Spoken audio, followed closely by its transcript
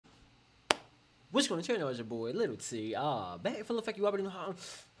What's going to turn on your boy, Little T? Back for the fact you already know how.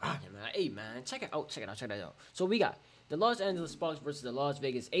 Man, hey man, check it out. So we got the Los Angeles Sparks versus the Las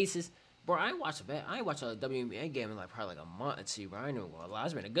Vegas Aces. Bro, I ain't watched a WNBA game in like probably like a month or two, bro. I know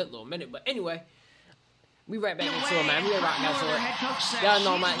it's been a good little minute, but anyway, we right back into it, man. We right back into it.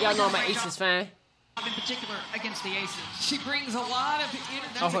 Y'all know I'm an Aces fan. In particular against the Aces, she brings a lot of.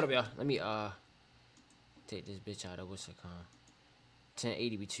 Oh, hold up, y'all. Let me take this bitch out of what's it called?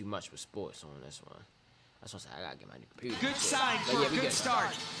 1080 be too much with sports on this one. That's what I gotta get my new computer. Good sign for a good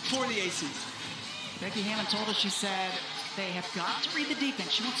start for the Aces. Becky Hammon told us, she said, they have got to read the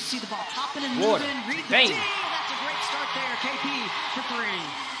defense. She wants to see the ball popping and moving. Read the D. That's a great start there. KP for 3.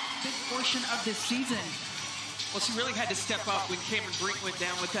 Big portion of this season. Well, she really had to step up when Cameron Brink went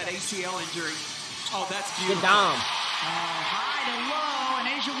down with that ACL injury. Oh, that's beautiful. Good dom. High to low, and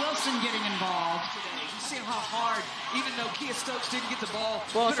A'ja Wilson getting involved. You see how hard, even though Kia Stokes didn't get the ball,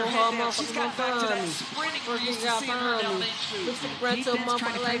 put her head down. She's got back to that sprinting we're used to seeing her down Main Street. Defense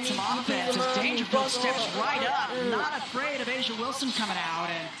trying to create some offense as Dangerfield steps right up. Not afraid of A'ja Wilson coming out.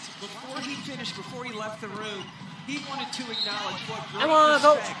 And before he finished, before he left the room, he wanted to acknowledge what great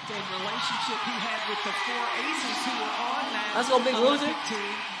respect and relationship he had with the 4 Aces who were on that Let's go, Big Loser.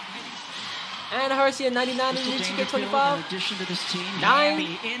 team. And Hersey at 99 and you get 25. In addition to this team, 9.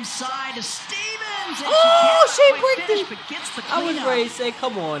 Inside to Stevens. Oh, she bricked it. I was Cleanup. ready to say,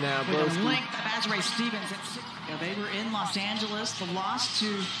 come on now, bro. With a length of Azrae Stevens. They were in Los Angeles. The loss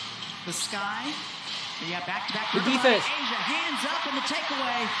to the Sky. Yeah, back-to-back. The defense. A'ja hands up in the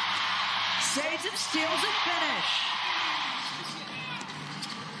takeaway. Saves it, steals it, finish.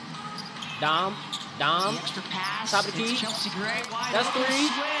 Dom. The extra pass. Top of the key. Chelsea Gray wide That's open. 3.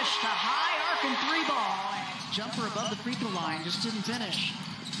 Swish. The high arc and 3 ball. Jumper above the free throw line. Just didn't finish.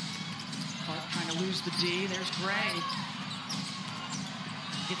 Clark trying to lose the D. There's Gray.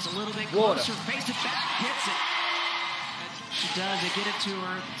 Gets a little bit closer. Face it back. Hits it. She does. They get it to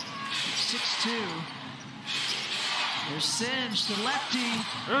her. 6-2. There's Sims, the lefty.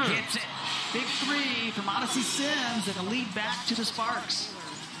 Hits it. Big 3 from Odyssey Sims and a lead back to the Sparks.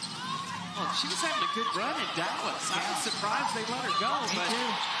 Oh, she was having a good run in Dallas. I was surprised they let her go, but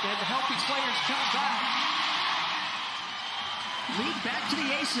they had the healthy players come back. Lead back to the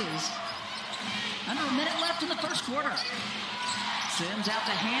Aces. Under a minute left in the first quarter. Sims out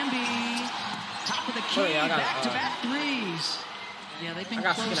to Hamby. Top of the key, back-to-back threes. Yeah, they've been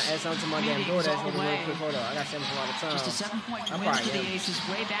close. I got to add something to my game. Go ahead, give me a real quick photo. I got 7 for a lot of time. Just a 7-point win for the Aces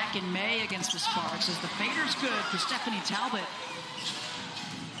way back in May against the Sparks. As the fader's good for Stephanie Talbot.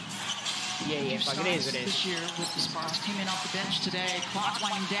 Yeah, fuck it is. This year with the Sparks, came in off the bench today. Clock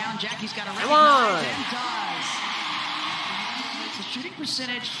winding down. Jackie's got to Come on. and does. The shooting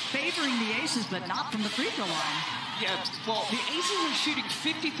percentage favoring the Aces, but not from the free throw line. Yeah, well, the Aces are shooting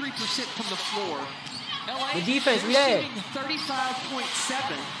 53% from the floor. LA, the defense, we had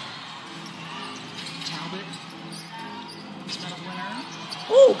 35.7. Talbot, medal winner.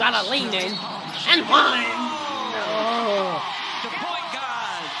 Ooh, got a lean in and one. Oh. The point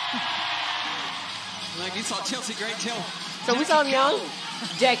guard. Like you saw Chelsea Gray tell. So we saw him young.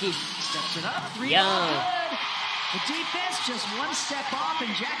 Jackie. Steps it up. Young. The defense just one step off, and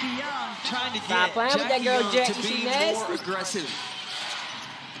Jackie Young trying to get playing with that girl Jackie. to be more aggressive.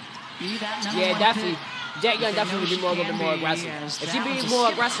 Be that number yeah, one definitely. Pick. Jack Young definitely be more, a little bit more aggressive. If she be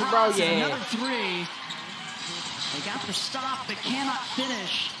more aggressive, bro, yeah. Another 3. They got the stop, but cannot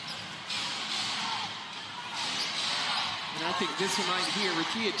finish. And I think this one right here,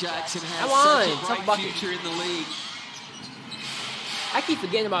 Rickea Jackson has such a bright future in the league. I keep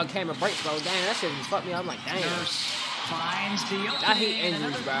forgetting about Cameron Brink, bro. Damn, that shit just fucked me up. I'm like, damn. Nurse finds the opening. I hate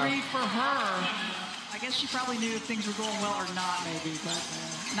injuries, bro. 3 for her. I guess she probably knew if things were going well or not, maybe, but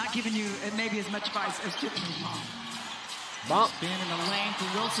not giving you maybe as much advice as Tiffany. Bump. Spin in the lane for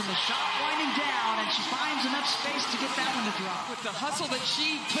Wilson. The shot winding down, and she finds enough space to get that one to drop. With the hustle that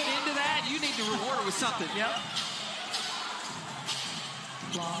she put into that, you need to reward her with something. Yep.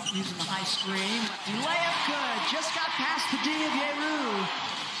 Blanc using the high screen. The layup good. Just got past the D of Yeru.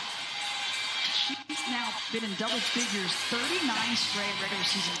 She's now been in double figures 39 straight regular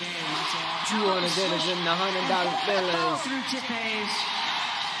season games. $200 in the $100 bills. Through Tip Hayes.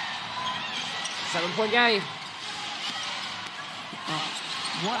 7-point game.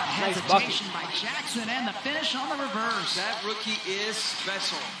 What a hesitation by Jackson, and the finish on the reverse. That rookie is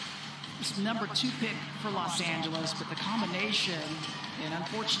special. It's number 2 pick for Los Angeles, but the combination, and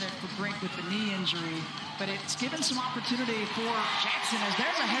unfortunate for Brink with the knee injury, but it's given some opportunity for Jackson as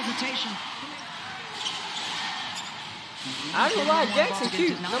there's a hesitation. I don't know why Jackson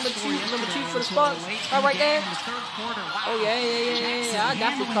cute. Number two for the Sparks. Right there. Oh yeah. I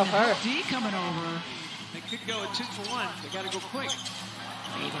definitely cuff her. D coming over. They could go a 2-for-1. They got to go quick.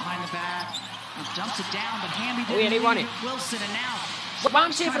 Behind the back. He dumps it down, but Hamby didn't they run it. Wilson, and now. But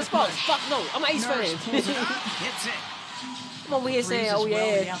I'm cheering for the Sparks. Fuck no. I'm an Ace fan. Hits it. I'm over here saying, oh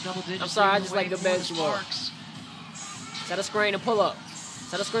yeah. I'm sorry, I just like the basketball. Set a screen and pull up.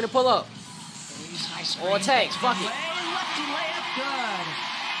 Set a screen and pull up. Or attack. Fuck it. Lefty layup, good.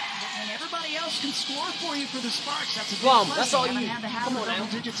 And everybody else can score for you for the Sparks. That's a big Plum, plus. that's all you need. Come on now.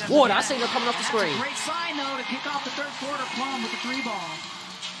 Water, I see them coming off the screen. Great sign though to kick off the third quarter. Plum with the 3-ball.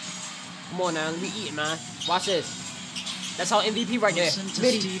 Come on now, let me eat it, man. Watch this. That's our MVP right there.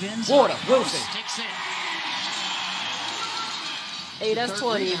 Stevens. Water, Wilson. Sticks it. Hey, that's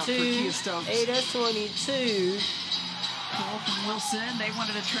 22. Hey, that's 22. Call from Wilson. They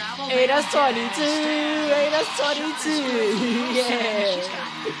wanted to travel. Hey, that's 22. Hey, that's 22. Yeah.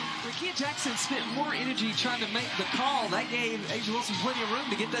 Rickea Jackson spent more energy trying to make the call. That gave A'ja Wilson plenty of room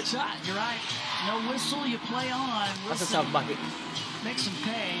to get that shot. You're right. No whistle, you play on. Wilson That's a tough bucket. makes him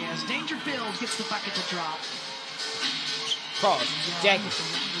pay as Dangerfield gets the bucket to drop. Cross. Jackie.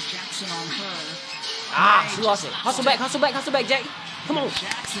 Jackson on her. She lost it. Hustle back, Jackie. Come on.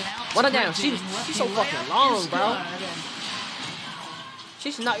 Jackson out. Run her down. She's so fucking long, bro.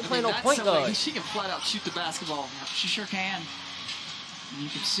 She should not be playing no That's point somebody- guard. She can flat out shoot the basketball. She sure can. And you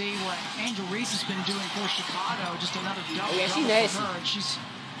can see what Angel Reese has been doing for Chicago. Just another double. Oh, yeah, she double nasty. for her, and she's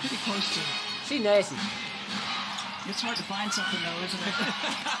pretty close to. She nasty. It's hard to find something though, isn't it?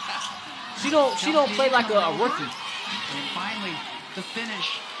 She don't play like a rookie. And finally, the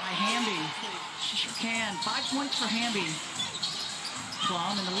finish by Hamby. She sure can. 5 points for Hamby.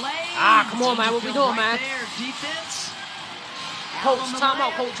 Plum in the lane. Come on, man. What we doing, man? There. Defense. Coach,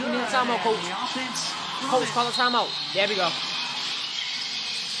 timeout, coach. We need a timeout, coach. The offense. Coach, call a timeout. There we go.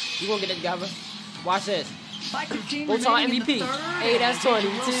 We gonna get it together. Watch this. Go to our MVP. Hey, that's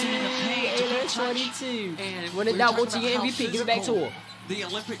 22. Hey, that's 22. And When in we doubt, were go to talking your about MVP. how Give it back to physical her. The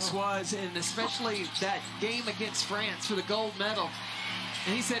Olympics was, and especially that game against France for the gold medal.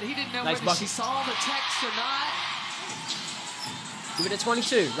 And he said he didn't know Nice whether bucket. she saw the text or not. Give it to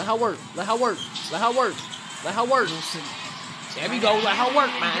 22. Let her work. Let her work. Let her work. Let her work. There we go. Let her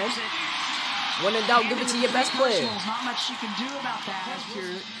work, man. When in doubt, give it to your best player. There's not much she can do about that.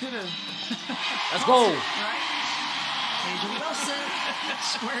 Let's go. Right? A'ja Wilson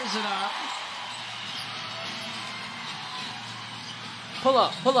squares it up. Pull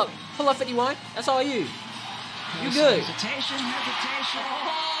up. Pull up. Pull up 51. That's all you. You good. Hesitation.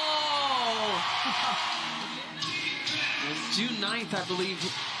 On June 9th, I believe,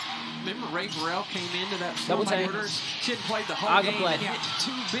 remember Ray Burrell came into that Double four team. quarters. She had played the whole I can game play. and hit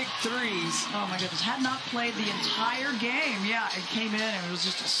 2 big threes. Oh my goodness, had not played the entire game. Yeah, it came in and it was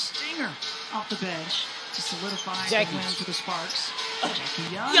just a stinger off the bench to solidify Jackie. the win for the Sparks. Jackie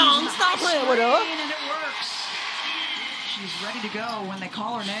Young, stop playing with her. And it works. She's ready to go when they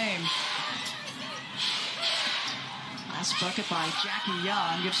call her name. Last bucket by Jackie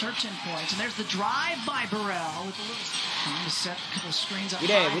Young gives her 10 points. And there's the drive by Burrell with a little trying to set a couple of screens up. We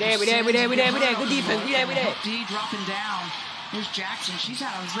there. Good defense. We there. D dropping down. Here's Jackson. She's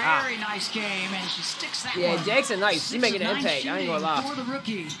had a very nice game, and she sticks that Yeah, one. Jackson nice. She 6 making of an 9 impact. I ain't gonna lie. For the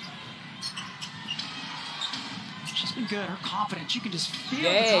rookie. She's been good. Her confidence. You can just feel the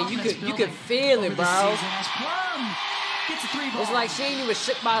confidence you could building feel it, over the bro. season as Plum gets a 3-ball. It's like she ain't even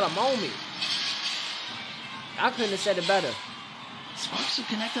sick by the moment. I couldn't have said it better. Sparks have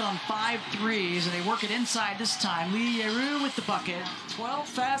connected on 5 threes, and they work it inside this time. Lee Yeru with the bucket. 12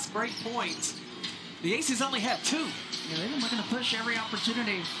 fast break points. The Aces only have 2. Yeah, they've been looking to push every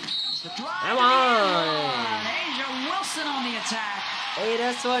opportunity. The drive. Come on. A'ja Wilson on the attack. Hey,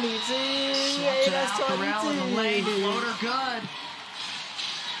 that's 22. Hey, that's Burrell in the lane. 22. Floater good.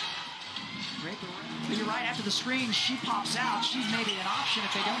 You're right, after the screen, she pops out. She's maybe an option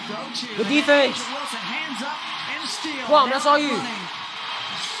if they don't go to. Good defense. A'ja Wilson, hands up and steal. Come on, that's all you. The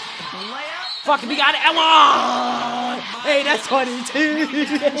layup. Fuck it, we got it. Come on. Hey, that's 22.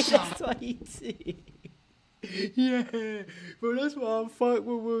 Hey, that's 22. Yeah, bro, that's why I fuck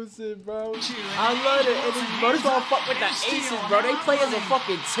with Wilson, bro. I love it. And bro, that's why I fuck with the Aces, bro. They play as a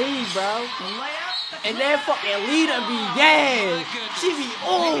fucking team, bro. And that fucking leader be, yeah. She be,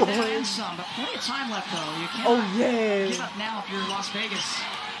 oh. And some, but plenty of time left, though. You can't Oh, yeah. give up now if you're Las Vegas.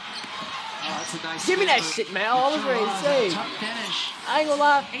 Oh, that's a nice Give me that move. shit, man. I was ready to say. Tough finish. I ain't gonna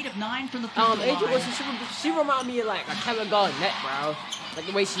lie. 8 of 9 from the free throw A'ja line. Wilson, she remind me of like a Kevin Garnett, bro. Like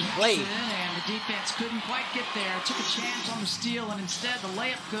the way she played. And the defense couldn't quite get there. Took a chance on the steal, and instead the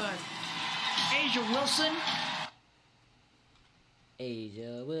layup good. A'ja Wilson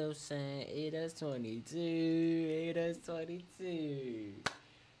Asia Wilson, 8us22, 8us22.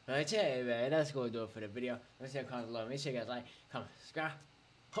 Alright, yeah, man, that's gonna do it for the video. Let's see how comments below. Make sure you guys like, comment, subscribe.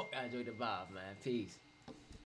 Hope you guys enjoyed the vibe, man. Peace.